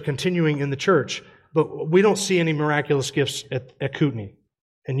gifts are continuing in the church, but we don't see any miraculous gifts at Kootenai.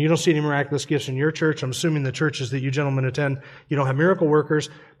 And you don't see any miraculous gifts in your church. I'm assuming the churches that you gentlemen attend, you don't have miracle workers,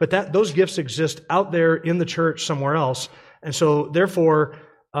 but those gifts exist out there in the church somewhere else. And so therefore,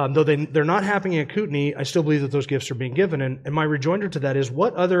 though they're not happening at Kootenai, I still believe that those gifts are being given. And my rejoinder to that is,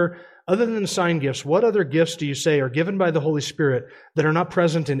 what other than sign gifts, what other gifts do you say are given by the Holy Spirit that are not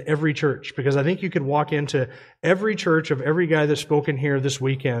present in every church? Because I think you could walk into every church of every guy that's spoken here this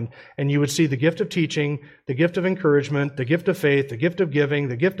weekend, and you would see the gift of teaching, the gift of encouragement, the gift of faith, the gift of giving,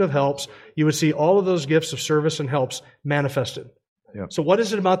 the gift of helps. You would see all of those gifts of service and helps manifested. Yep. So what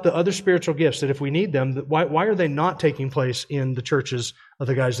is it about the other spiritual gifts that if we need them, why are they not taking place in the churches of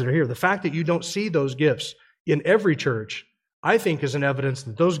the guys that are here? The fact that you don't see those gifts in every church, I think, is an evidence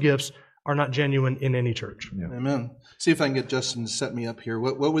that those gifts are not genuine in any church. Yeah. Amen. See if I can get Justin to set me up here.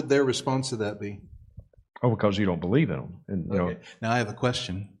 What would their response to that be? Oh, because you don't believe in them. And, Okay. Now I have a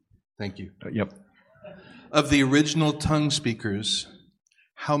question. Thank you. Yep. Of the original tongue speakers,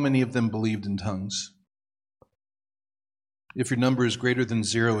 how many of them believed in tongues? If your number is greater than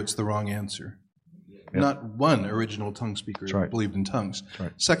 0, it's the wrong answer. Yep. Not one original tongue speaker That's right. believed in tongues. That's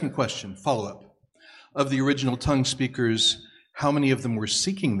right. Second question, follow-up. Of the original tongue speakers, how many of them were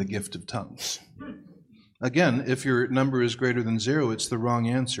seeking the gift of tongues? Again, if your number is greater than 0, it's the wrong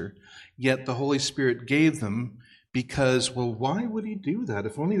answer. Yet the Holy Spirit gave them because, well, why would He do that?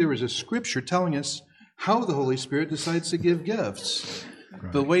 If only there was a scripture telling us how the Holy Spirit decides to give gifts.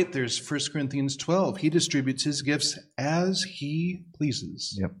 Right. But wait, there's 1 Corinthians 12. He distributes His gifts as He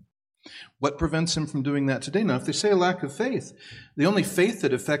pleases. Yep. What prevents Him from doing that today? Now, if they say a lack of faith, the only faith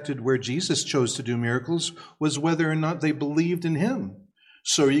that affected where Jesus chose to do miracles was whether or not they believed in Him.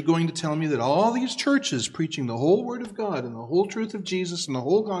 So are you going to tell me that all these churches preaching the whole Word of God and the whole truth of Jesus and the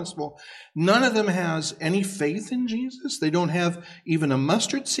whole gospel, none of them has any faith in Jesus? They don't have even a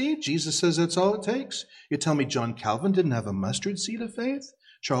mustard seed? Jesus says that's all it takes. You tell me John Calvin didn't have a mustard seed of faith?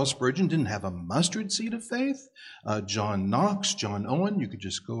 Charles Spurgeon didn't have a mustard seed of faith? John Knox, John Owen, you could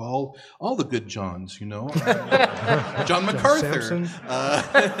just go all the good Johns, you know. John MacArthur.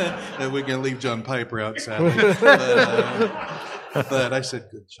 We're going to leave John Piper outside. But I said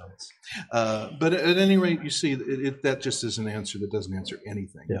good Johns. But at any rate, you see, that just is an answer that doesn't answer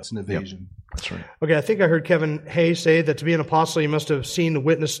anything. Yep. It's an evasion. Yep. That's right. Okay, I think I heard Kevin Hay say that to be an apostle, you must have been a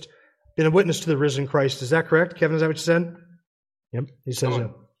witness to the risen Christ. Is that correct? Kevin, is that what you said? Yep, he says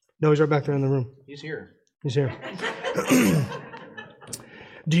that. No, he's right back there in the room. He's here. He's here.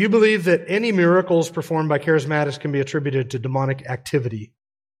 Do you believe that any miracles performed by charismatics can be attributed to demonic activity?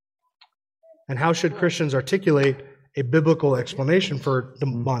 And how should Christians articulate a biblical explanation for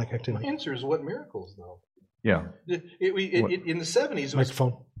demonic activity? My answer is what miracles, though? Yeah. In the 70s,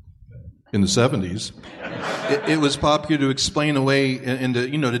 Microphone. In the 70s, it was popular to explain away and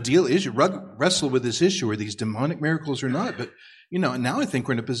to wrestle with this issue: are these demonic miracles or not? But now I think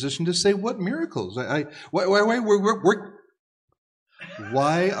we're in a position to say what miracles. Why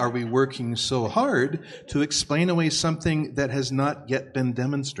are we working so hard to explain away something that has not yet been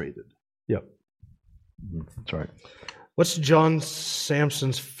demonstrated? Yep, that's right. What's John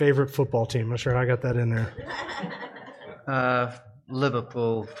Sampson's favorite football team? I'm not sure I got that in there.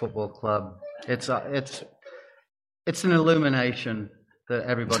 Liverpool Football Club. It's an illumination that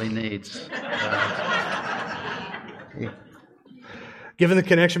everybody needs. Given the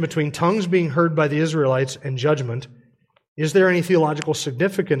connection between tongues being heard by the Israelites and judgment, is there any theological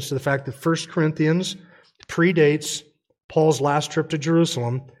significance to the fact that 1 Corinthians predates Paul's last trip to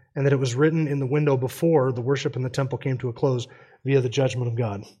Jerusalem and that it was written in the window before the worship in the temple came to a close via the judgment of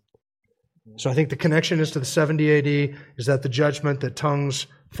God? So I think the connection is to the 70 AD, is that the judgment that tongues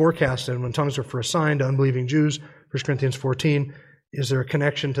forecasted when tongues are for a sign to unbelieving Jews, 1 Corinthians 14. Is there a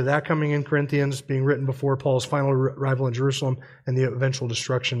connection to that coming in Corinthians, being written before Paul's final arrival in Jerusalem and the eventual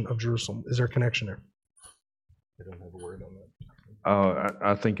destruction of Jerusalem? Is there a connection there? I don't have a word on that.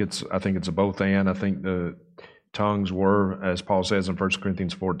 I think it's a both and. I think the tongues were, as Paul says in 1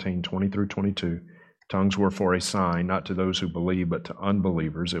 Corinthians 14, 20 through 22, tongues were for a sign, not to those who believe, but to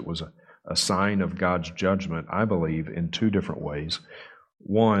unbelievers. It was a sign of God's judgment, I believe, in two different ways.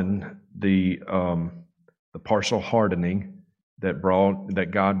 One, the partial hardening that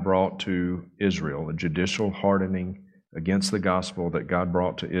God brought to Israel, the judicial hardening against the gospel that God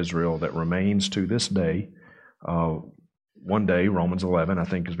brought to Israel that remains to this day. One day, Romans 11, I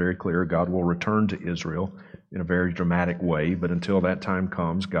think, is very clear. God will return to Israel in a very dramatic way, but until that time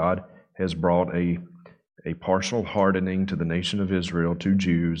comes, God has brought a partial hardening to the nation of Israel, to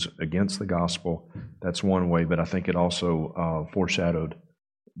Jews, against the gospel. That's one way, but I think it also foreshadowed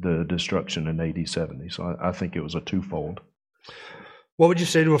the destruction in AD 70. So I think it was a twofold. What would you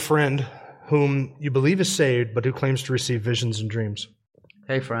say to a friend whom you believe is saved, but who claims to receive visions and dreams?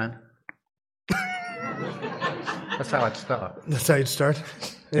 Hey, friend. That's how I'd start. That's how you'd start?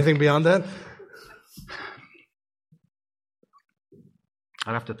 Anything beyond that?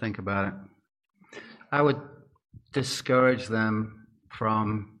 I'd have to think about it. I would discourage them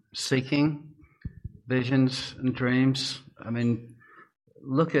from seeking visions and dreams. I mean,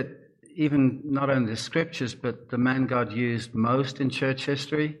 look at even not only the scriptures, but the men God used most in church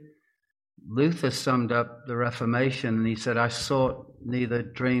history. Luther summed up the Reformation, and he said, I sought neither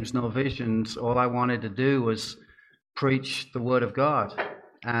dreams nor visions. All I wanted to do was preach the Word of God.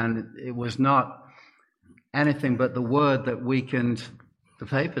 And it was not anything but the Word that weakened the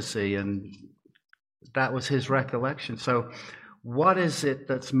papacy, and that was his recollection. So what is it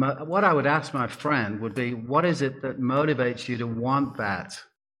what I would ask my friend would be, what is it that motivates you to want that?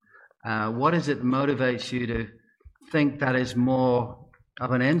 What is it that motivates you to think that is more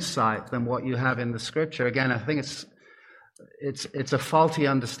of an insight than what you have in the Scripture? Again, I think it's a faulty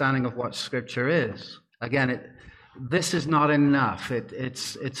understanding of what Scripture is. Again, this is not enough.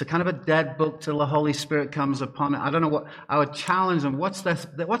 It's a kind of a dead book till the Holy Spirit comes upon it. I don't know what I would challenge them. What's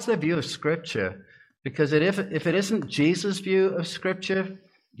their view of Scripture? Because if it isn't Jesus' view of Scripture,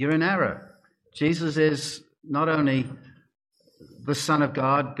 you're in error. Jesus is not only the Son of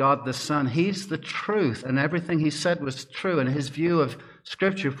God, God the Son. He's the truth, and everything he said was true. And his view of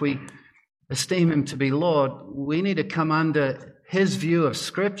Scripture, if we esteem him to be Lord, we need to come under his view of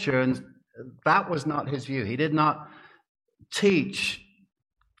Scripture, and that was not his view. He did not teach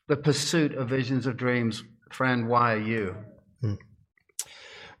the pursuit of visions of dreams. Friend, why are you?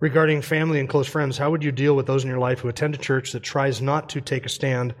 Regarding family and close friends, how would you deal with those in your life who attend a church that tries not to take a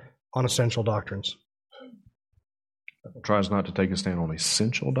stand on essential doctrines? Tries not to take a stand on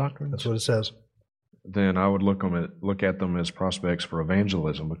essential doctrines? That's what it says. Then I would look at them as prospects for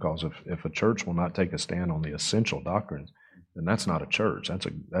evangelism, because if a church will not take a stand on the essential doctrines, then that's not a church.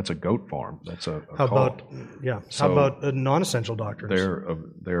 That's a goat farm. That's a how cult. How about non-essential doctrines?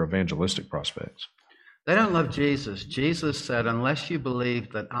 They're evangelistic prospects. They don't love Jesus. Jesus said, unless you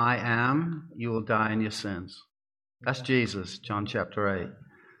believe that I am, you will die in your sins. That's Jesus, John chapter 8.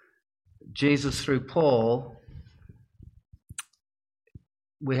 Jesus through Paul.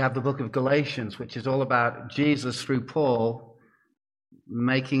 We have the book of Galatians, which is all about Jesus through Paul,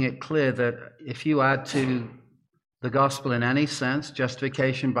 making it clear that if you add to the gospel in any sense,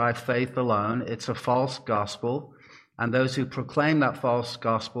 justification by faith alone, it's a false gospel. And those who proclaim that false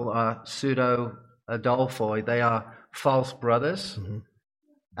gospel are pseudo-adelphoi. They are false brothers. Mm-hmm.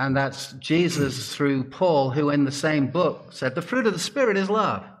 And that's Jesus through Paul, who in the same book said, the fruit of the Spirit is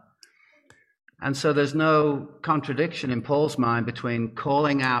love. And so there's no contradiction in Paul's mind between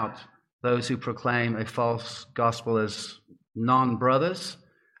calling out those who proclaim a false gospel as non-brothers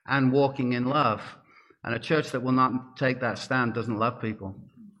and walking in love. And a church that will not take that stand doesn't love people.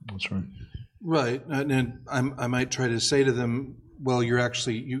 That's right. Right. And I might try to say to them, well, you're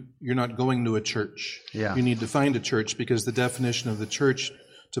not going to a church. Yeah. You need to find a church, because the definition of the church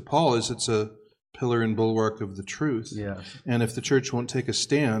to Paul is it's a pillar and bulwark of the truth. Yes. And if the church won't take a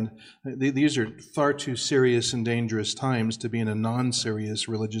stand, these are far too serious and dangerous times to be in a non-serious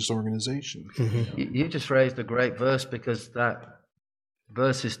religious organization. Mm-hmm. You just raised a great verse, because that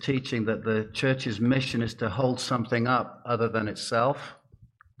verse is teaching that the church's mission is to hold something up other than itself,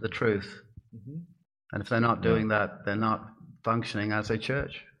 the truth. Mm-hmm. And if they're not doing that, they're not functioning as a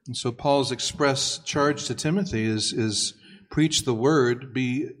church. And so Paul's express charge to Timothy is preach the word,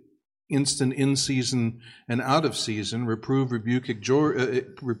 be instant in season and out of season, reprove, rebuke, exhort,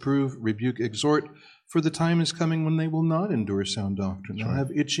 for the time is coming when they will not endure sound doctrine. They'll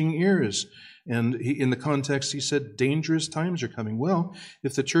have itching ears. And in the context, he said, dangerous times are coming. Well,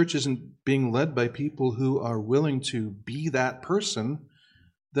 if the church isn't being led by people who are willing to be that person,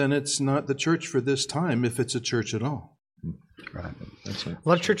 then it's not the church for this time, if it's a church at all. Right. That's it. A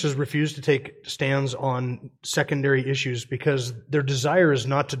lot of churches refuse to take stands on secondary issues because their desire is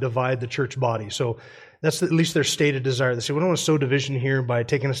not to divide the church body. So that's at least their stated desire. They say, we don't want to sow division here by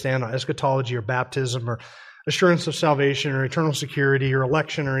taking a stand on eschatology or baptism or assurance of salvation or eternal security or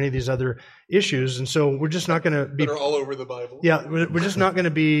election or any of these other issues. And so we're just not going to be... That are all over the Bible. Yeah, we're just not going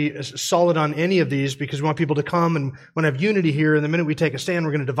to be solid on any of these, because we want people to come and want to have unity here. And the minute we take a stand,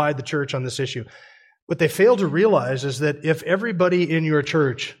 we're going to divide the church on this issue. What they fail to realize is that if everybody in your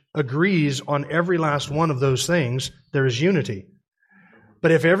church agrees on every last one of those things, there is unity.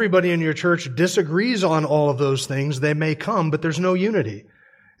 But if everybody in your church disagrees on all of those things, they may come, but there's no unity.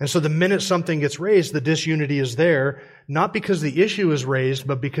 And so the minute something gets raised, the disunity is there, not because the issue is raised,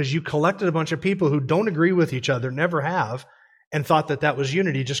 but because you collected a bunch of people who don't agree with each other, never have, and thought that that was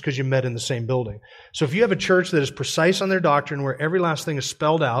unity just because you met in the same building. So if you have a church that is precise on their doctrine, where every last thing is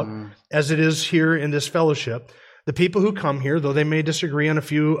spelled out, as it is here in this fellowship, the people who come here, though they may disagree on a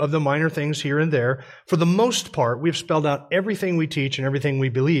few of the minor things here and there, for the most part, we've spelled out everything we teach and everything we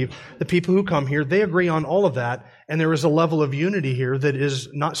believe. The people who come here, they agree on all of that, and there is a level of unity here that is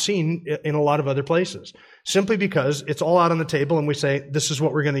not seen in a lot of other places. Simply because it's all out on the table and we say, this is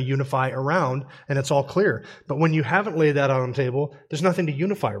what we're going to unify around, and it's all clear. But when you haven't laid that out on the table, there's nothing to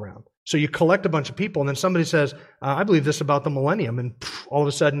unify around. So you collect a bunch of people, and then somebody says, I believe this about the millennium, and all of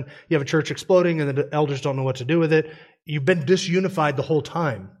a sudden you have a church exploding and the elders don't know what to do with it. You've been disunified the whole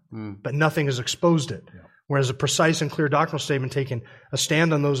time, but nothing has exposed it. Yeah. Whereas a precise and clear doctrinal statement taking a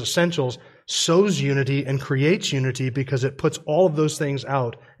stand on those essentials sows unity and creates unity because it puts all of those things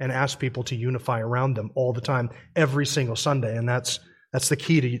out and asks people to unify around them all the time, every single Sunday. And that's the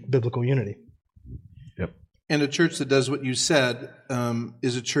key to biblical unity. Yep. And a church that does what you said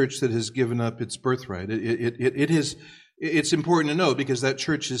is a church that has given up its birthright. It's important to know, because that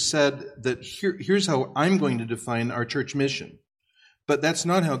church has said that here's how I'm going to define our church mission. But that's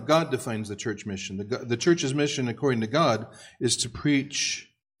not how God defines the church mission. The church's mission, according to God, is to preach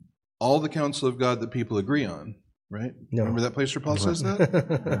all the counsel of God that people agree on, right? No. Remember that place where Paul says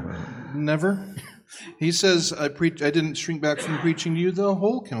that? Never. He says, I didn't shrink back from preaching to you the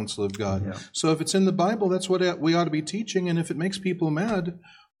whole counsel of God. Yeah. So if it's in the Bible, that's what we ought to be teaching. And if it makes people mad,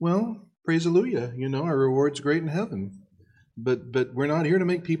 well, praise hallelujah. Our reward's great in heaven. But we're not here to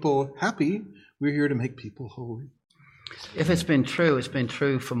make people happy. We're here to make people holy. If it's been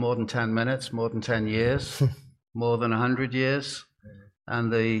true for more than 10 minutes, more than 10 years, more than 100 years. And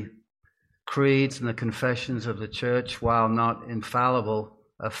the creeds and the confessions of the church, while not infallible,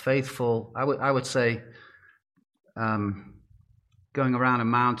 are faithful. I would say, going around a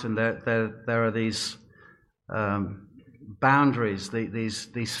mountain, there are these boundaries,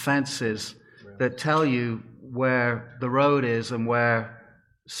 these fences that tell you where the road is and where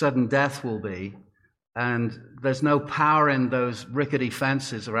sudden death will be. And there's no power in those rickety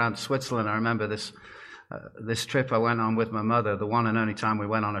fences around Switzerland. I remember this trip I went on with my mother, the one and only time we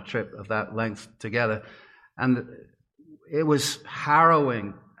went on a trip of that length together. And it was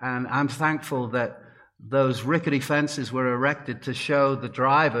harrowing. And I'm thankful that those rickety fences were erected to show the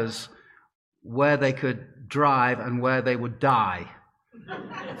drivers where they could drive and where they would die.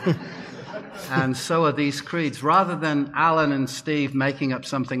 And so are these creeds. Rather than Alan and Steve making up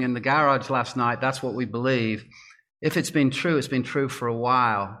something in the garage last night, that's what we believe. If it's been true for a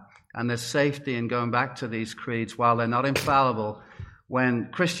while. And there's safety in going back to these creeds while they're not infallible. When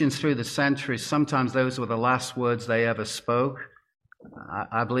Christians through the centuries, sometimes those were the last words they ever spoke.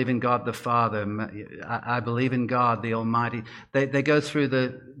 I believe in God the Father. I believe in God the Almighty. They go through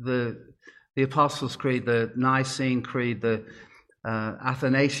the Apostles' Creed, the Nicene Creed, the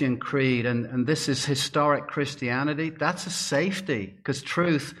Athanasian Creed, and this is historic Christianity. That's a safety, because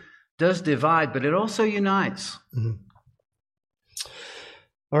truth does divide, but it also unites. Mm-hmm.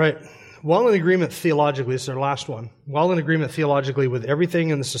 All right. While in agreement theologically, this is our last one. While in agreement theologically with everything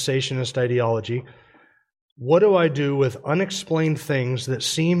in the cessationist ideology, what do I do with unexplained things that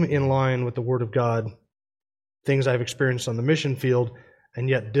seem in line with the Word of God, things I've experienced on the mission field, and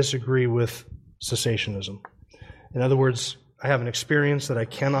yet disagree with cessationism? In other words, I have an experience that I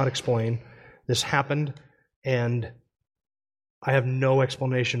cannot explain. This happened, and I have no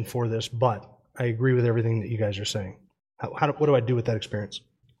explanation for this, but I agree with everything that you guys are saying. What do I do with that experience?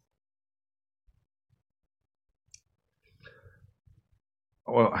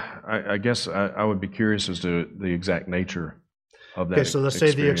 Well, I guess I would be curious as to the exact nature of that. Okay, so let's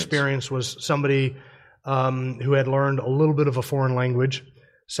say the experience was somebody who had learned a little bit of a foreign language,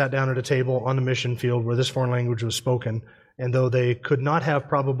 sat down at a table on the mission field where this foreign language was spoken, and though they could not have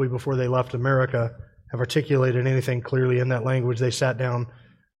probably before they left America have articulated anything clearly in that language, they sat down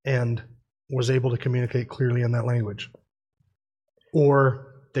and was able to communicate clearly in that language.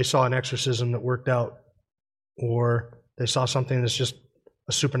 Or they saw an exorcism that worked out, or they saw something that's just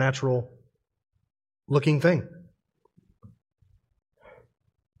a supernatural looking thing.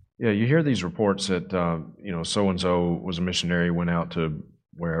 Yeah, you hear these reports that so-and-so was a missionary, went out to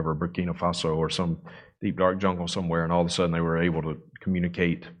wherever, Burkina Faso or some deep dark jungle somewhere, and all of a sudden they were able to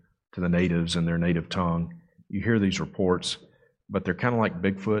communicate to the natives in their native tongue. You hear these reports, but they're kind of like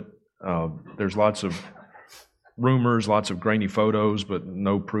Bigfoot. There's lots of rumors, lots of grainy photos, but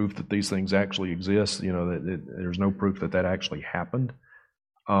no proof that these things actually exist. There's no proof that that actually happened.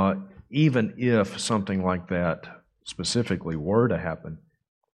 Even if something like that specifically were to happen,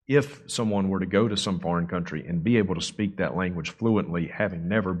 if someone were to go to some foreign country and be able to speak that language fluently, having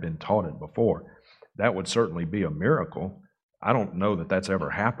never been taught it before, that would certainly be a miracle. I don't know that that's ever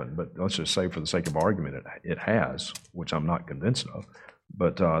happened, but let's just say for the sake of argument, it has, which I'm not convinced of.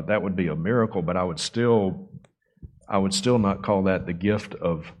 But that would be a miracle, but I would still not call that the gift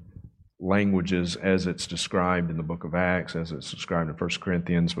of languages as it's described in the book of Acts, as it's described in 1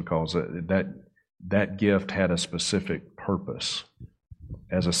 Corinthians, because that gift had a specific purpose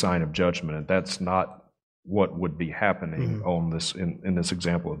as a sign of judgment, and that's not what would be happening on this in this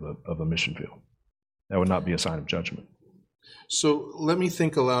example of the mission field. That would not be a sign of judgment. So let me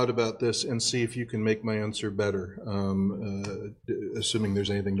think aloud about this and see if you can make my answer better, assuming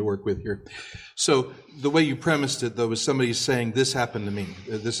there's anything to work with here. So the way you premised it, though, is somebody saying, this happened to me.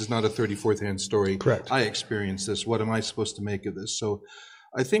 This is not a 34th-hand story. Correct. I experienced this. What am I supposed to make of this? So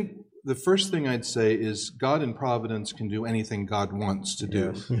I think the first thing I'd say is God in providence can do anything God wants to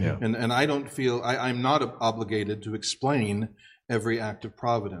do. Yes. Yeah. And I don't feel, I'm not obligated to explain every act of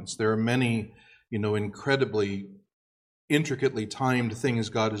providence. There are many, incredibly intricately timed things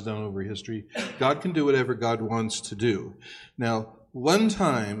God has done over history. God can do whatever God wants to do. Now, one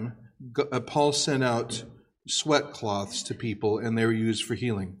time, Paul sent out sweat cloths to people, and they were used for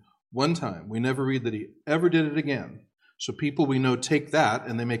healing. One time. We never read that he ever did it again. So people we know take that,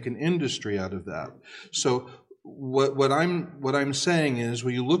 and they make an industry out of that. So what I'm saying is,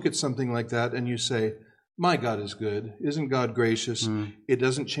 when you look at something like that and you say, my God is good, isn't God gracious? It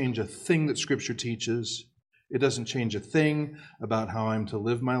doesn't change a thing that Scripture teaches. It doesn't change a thing about how I'm to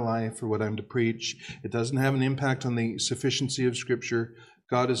live my life or what I'm to preach. It doesn't have an impact on the sufficiency of Scripture.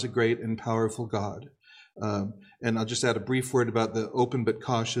 God is a great and powerful God. And I'll just add a brief word about the open but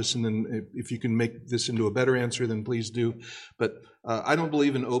cautious, and then if you can make this into a better answer, then please do. But I don't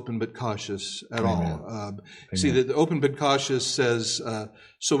believe in open but cautious at all. See, the open but cautious says,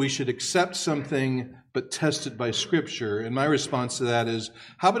 so we should accept something but test it by Scripture. And my response to that is,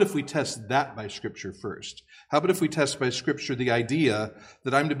 how about if we test that by Scripture first? How about if we test by Scripture the idea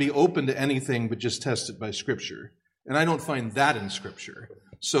that I'm to be open to anything but just test it by Scripture? And I don't find that in Scripture.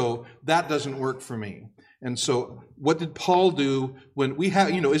 So that doesn't work for me. And so what did Paul do when we have,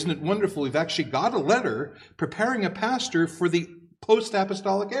 isn't it wonderful? We've actually got a letter preparing a pastor for the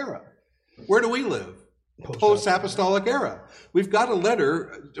post-apostolic era. Where do we live? Post-apostolic era. We've got a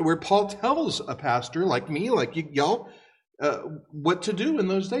letter where Paul tells a pastor like me, like y'all, what to do in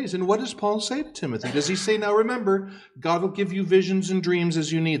those days. And what does Paul say to Timothy? Does he say, now remember, God will give you visions and dreams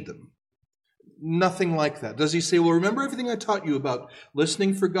as you need them? Nothing like that. Does he say, well, remember everything I taught you about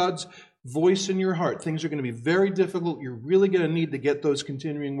listening for God's voice in your heart? Things are going to be very difficult. You're really going to need to get those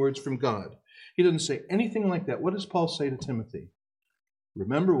continuing words from God. He doesn't say anything like that. What does Paul say to Timothy?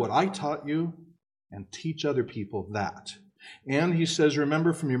 Remember what I taught you and teach other people that. And he says,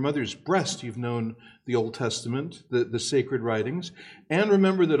 remember from your mother's breast you've known the Old Testament, the sacred writings. And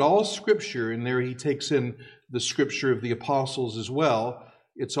remember that all Scripture, and there he takes in the Scripture of the apostles as well,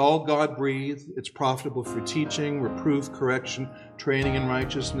 it's all God-breathed. It's profitable for teaching, reproof, correction, training in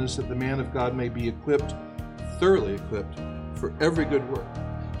righteousness, that the man of God may be equipped, thoroughly equipped, for every good work.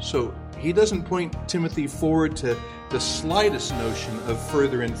 So he doesn't point Timothy forward to the slightest notion of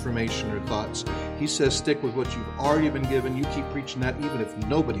further information or thoughts. He says, stick with what you've already been given. You keep preaching that even if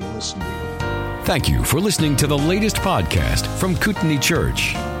nobody will listen to you. Thank you for listening to the latest podcast from Kootenai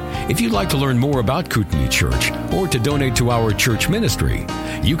Church. If you'd like to learn more about Kootenai Church or to donate to our church ministry,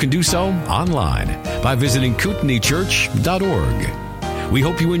 you can do so online by visiting kootenaichurch.org. We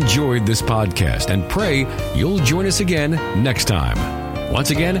hope you enjoyed this podcast and pray you'll join us again next time. Once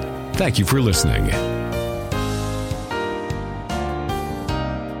again, thank you for listening.